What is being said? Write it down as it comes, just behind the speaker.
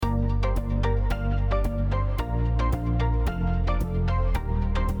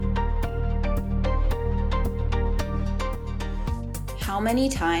many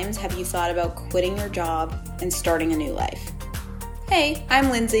times have you thought about quitting your job and starting a new life? Hey, I'm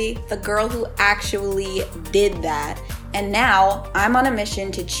Lindsay, the girl who actually did that. And now I'm on a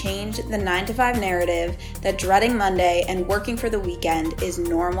mission to change the 9-to-5 narrative that dreading Monday and working for the weekend is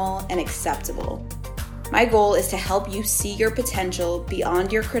normal and acceptable. My goal is to help you see your potential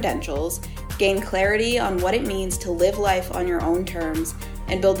beyond your credentials, gain clarity on what it means to live life on your own terms,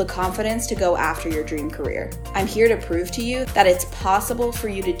 and build the confidence to go after your dream career. I'm here to prove to you that it's possible for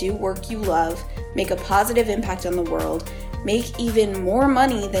you to do work you love, make a positive impact on the world, make even more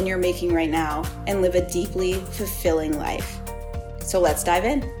money than you're making right now, and live a deeply fulfilling life. So let's dive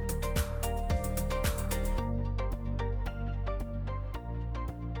in.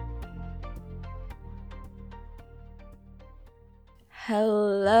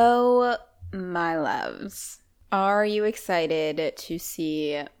 Hello, my loves. Are you excited to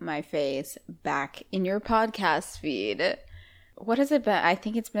see my face back in your podcast feed? What has it been? I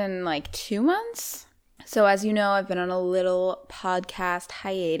think it's been like 2 months. So as you know, I've been on a little podcast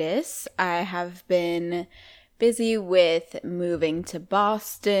hiatus. I have been busy with moving to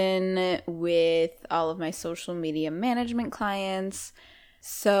Boston with all of my social media management clients.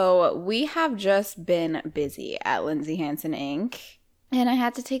 So we have just been busy at Lindsay Hansen Inc. And I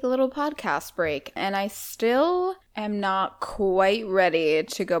had to take a little podcast break. And I still am not quite ready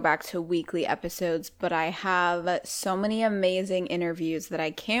to go back to weekly episodes, but I have so many amazing interviews that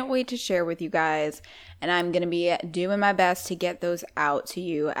I can't wait to share with you guys. And I'm going to be doing my best to get those out to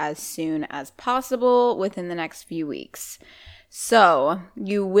you as soon as possible within the next few weeks. So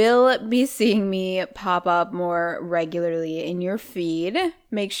you will be seeing me pop up more regularly in your feed.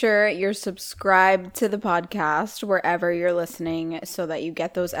 Make sure you're subscribed to the podcast wherever you're listening so that you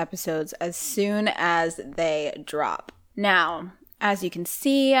get those episodes as soon as they drop. Now, as you can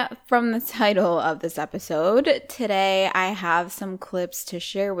see from the title of this episode, today I have some clips to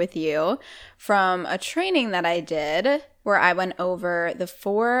share with you from a training that I did where I went over the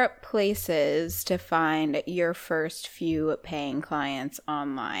 4 places to find your first few paying clients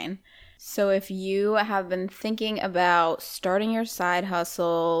online. So if you have been thinking about starting your side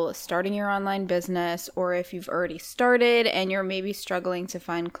hustle, starting your online business, or if you've already started and you're maybe struggling to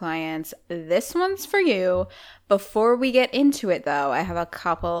find clients, this one's for you. Before we get into it though, I have a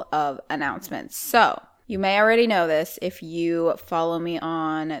couple of announcements. So you may already know this if you follow me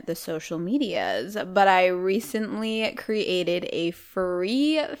on the social medias, but I recently created a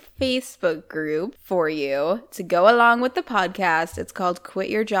free Facebook group for you to go along with the podcast. It's called Quit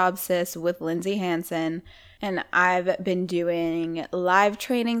Your Job Sis with Lindsay Hansen. And I've been doing live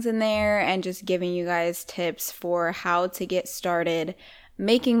trainings in there and just giving you guys tips for how to get started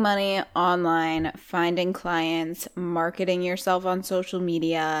making money online, finding clients, marketing yourself on social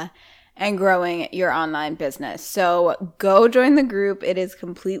media, and growing your online business. So go join the group. It is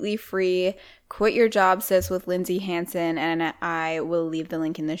completely free. Quit Your Job Sis with Lindsay Hansen, and I will leave the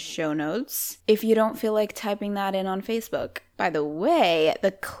link in the show notes if you don't feel like typing that in on Facebook. By the way,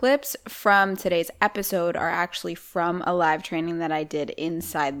 the clips from today's episode are actually from a live training that I did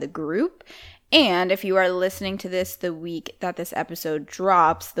inside the group. And if you are listening to this the week that this episode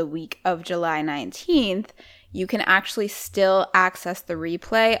drops, the week of July 19th, you can actually still access the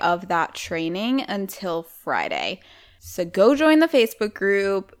replay of that training until Friday. So go join the Facebook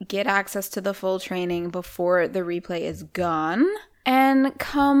group, get access to the full training before the replay is gone, and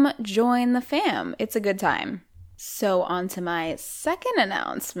come join the fam. It's a good time. So on to my second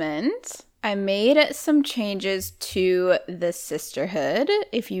announcement. I made some changes to the Sisterhood.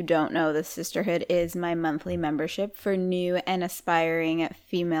 If you don't know, the Sisterhood is my monthly membership for new and aspiring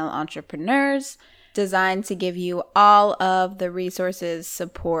female entrepreneurs, designed to give you all of the resources,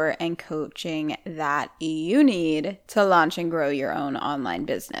 support, and coaching that you need to launch and grow your own online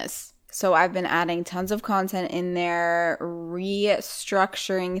business. So I've been adding tons of content in there,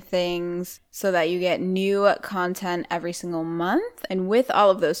 restructuring things so that you get new content every single month. And with all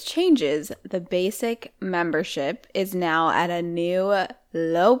of those changes, the basic membership is now at a new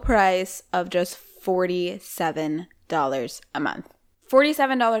low price of just $47 a month.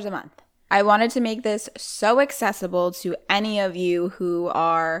 $47 a month. I wanted to make this so accessible to any of you who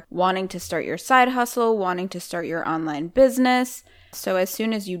are wanting to start your side hustle, wanting to start your online business. So as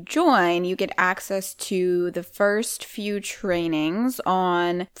soon as you join, you get access to the first few trainings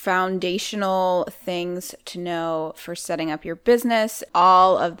on foundational things to know for setting up your business,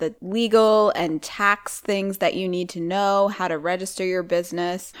 all of the legal and tax things that you need to know, how to register your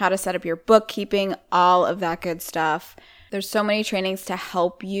business, how to set up your bookkeeping, all of that good stuff. There's so many trainings to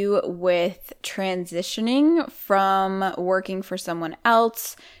help you with transitioning from working for someone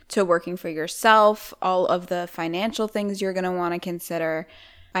else to working for yourself, all of the financial things you're going to want to consider.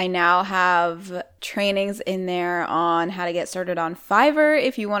 I now have trainings in there on how to get started on Fiverr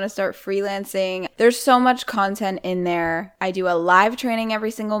if you want to start freelancing. There's so much content in there. I do a live training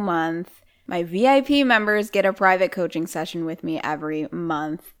every single month. My VIP members get a private coaching session with me every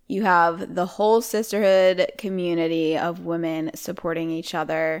month. You have the whole sisterhood community of women supporting each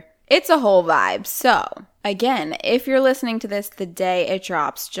other. It's a whole vibe. So, again, if you're listening to this the day it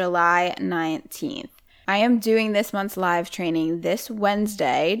drops, July 19th, I am doing this month's live training this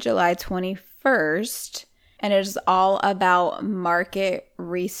Wednesday, July 21st, and it is all about market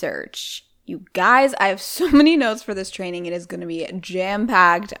research. You guys, I have so many notes for this training. It is going to be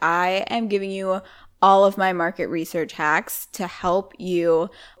jam-packed. I am giving you all of my market research hacks to help you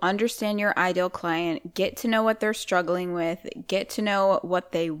understand your ideal client, get to know what they're struggling with, get to know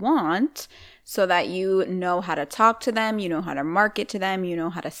what they want so that you know how to talk to them, you know how to market to them, you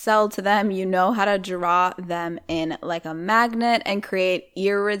know how to sell to them, you know how to draw them in like a magnet and create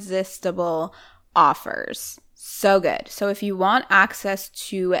irresistible offers. So good. So if you want access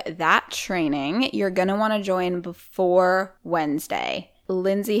to that training, you're going to want to join before Wednesday.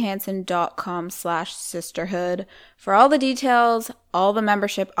 lindsayhanson.com/sisterhood for all the details, all the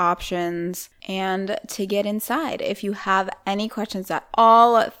membership options, and to get inside. If you have any questions at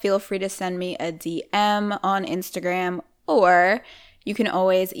all, feel free to send me a DM on Instagram, or you can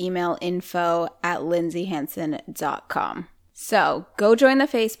always email info@lindsayhanson.com. So go join the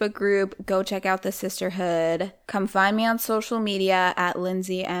Facebook group, go check out the sisterhood, come find me on social media at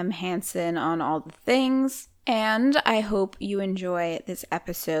Lindsay M. Hanson on all the things. And I hope you enjoy this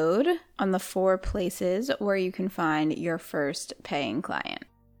episode on the 4 places where you can find your first paying client.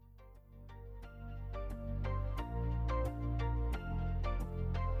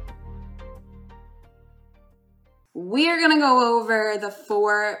 We are going to go over the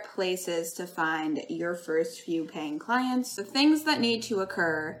 4 places to find your first few paying clients, the things that need to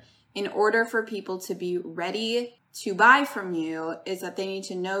occur in order for people to be ready to buy from you is that they need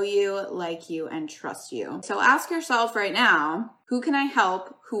to know you, like you, and trust you. So ask yourself right now, who can I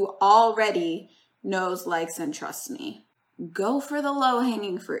help who already knows, likes, and trusts me? Go for the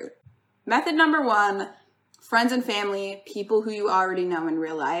low-hanging fruit. Method number 1, friends and family, people who you already know in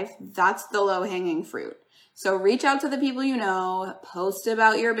real life. That's the low-hanging fruit. So reach out to the people you know, post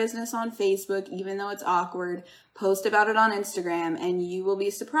about your business on Facebook, even though it's awkward, post about it on Instagram, and you will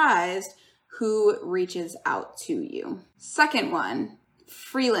be surprised who reaches out to you. Second one,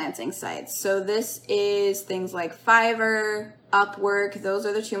 freelancing sites. So this is things like Fiverr, Upwork. Those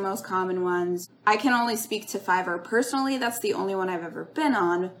are the 2 most common ones. I can only speak to Fiverr personally. That's the only one I've ever been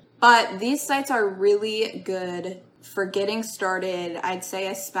on. But these sites are really good for getting started. I'd say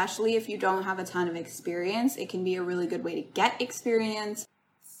especially if you don't have a ton of experience, it can be a really good way to get experience.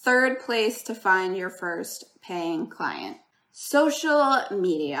 Third place to find your first paying client. Social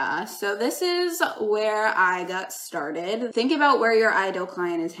media. So this is where I got started. Think about where your ideal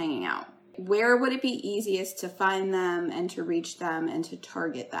client is hanging out. Where would it be easiest to find them and to reach them and to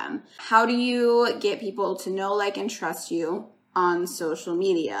target them? How do you get people to know, like, and trust you on social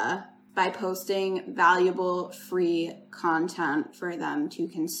media? By posting valuable free content for them to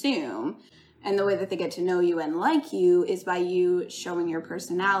consume. And the way that they get to know you and like you is by you showing your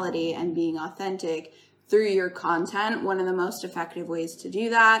personality and being authentic through your content. One of the most effective ways to do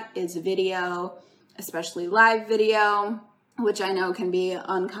that is video, especially live video, which I know can be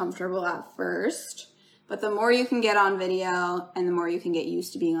uncomfortable at first. But the more you can get on video and the more you can get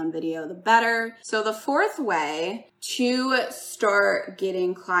used to being on video, the better. So the 4th way to start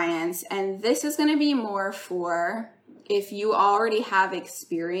getting clients, and this is going to be more for if you already have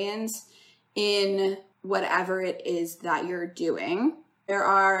experience in whatever it is that you're doing. There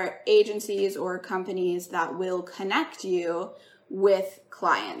are agencies or companies that will connect you with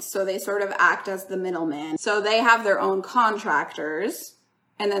clients. So they sort of act as the middleman. So they have their own contractors,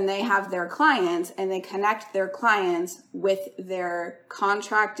 and then they have their clients, and they connect their clients with their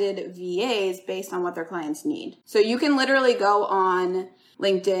contracted VAs based on what their clients need. So you can literally go on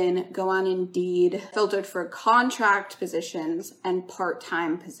LinkedIn, go on Indeed, filtered for contract positions and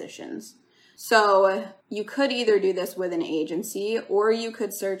part-time positions. So you could either do this with an agency, or you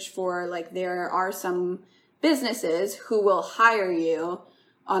could search for, like, there are some businesses who will hire you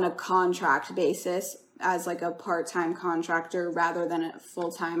on a contract basis as like a part-time contractor rather than a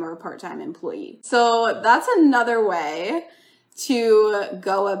full-time or a part-time employee. So that's another way to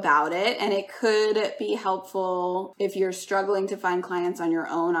go about it. And it could be helpful if you're struggling to find clients on your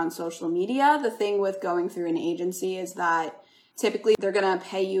own on social media. The thing with going through an agency is that typically they're going to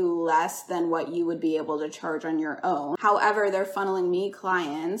pay you less than what you would be able to charge on your own. However, they're funneling me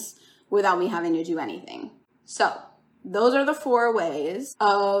clients without me having to do anything. So those are the 4 ways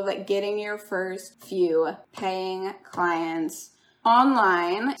of getting your first few paying clients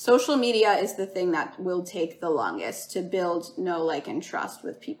online. Social media is the thing that will take the longest to build know, like, and trust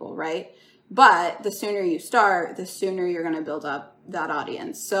with people, right? But the sooner you start, the sooner you're going to build up that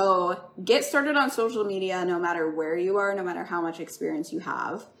audience. So get started on social media no matter where you are, no matter how much experience you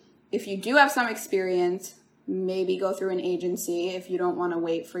have. If you do have some experience, maybe go through an agency if you don't want to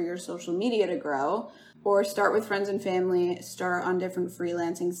wait for your social media to grow. Or start with friends and family, start on different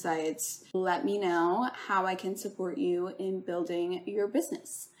freelancing sites. Let me know how I can support you in building your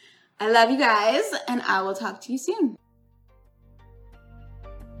business. I love you guys, and I will talk to you soon.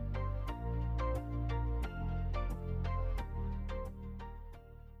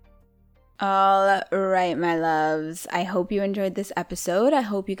 All right, my loves. I hope you enjoyed this episode. I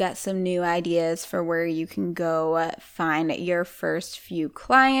hope you got some new ideas for where you can go find your first few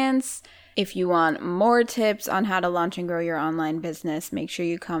clients. If you want more tips on how to launch and grow your online business, make sure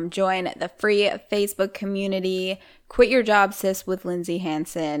you come join the free Facebook community, Quit Your Job Sis with Lindsay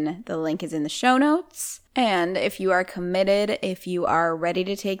Hanson. The link is in the show notes. And if you are committed, if you are ready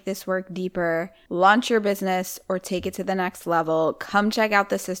to take this work deeper, launch your business, or take it to the next level, come check out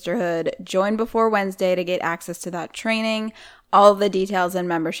the Sisterhood. Join before Wednesday to get access to that training. All the details and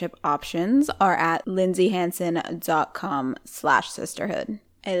membership options are at lindsayhanson.com/sisterhood.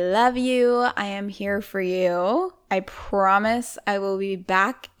 I love you. I am here for you. I promise I will be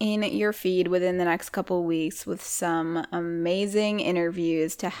back in your feed within the next couple weeks with some amazing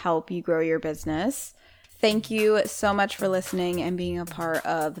interviews to help you grow your business. Thank you so much for listening and being a part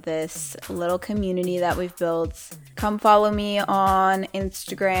of this little community that we've built. Come follow me on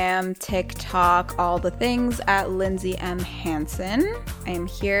Instagram, TikTok, all the things at Lindsay M. Hanson. I am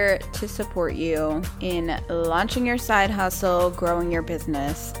here to support you in launching your side hustle, growing your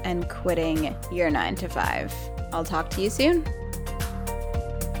business, and quitting your 9 to 5. I'll talk to you soon.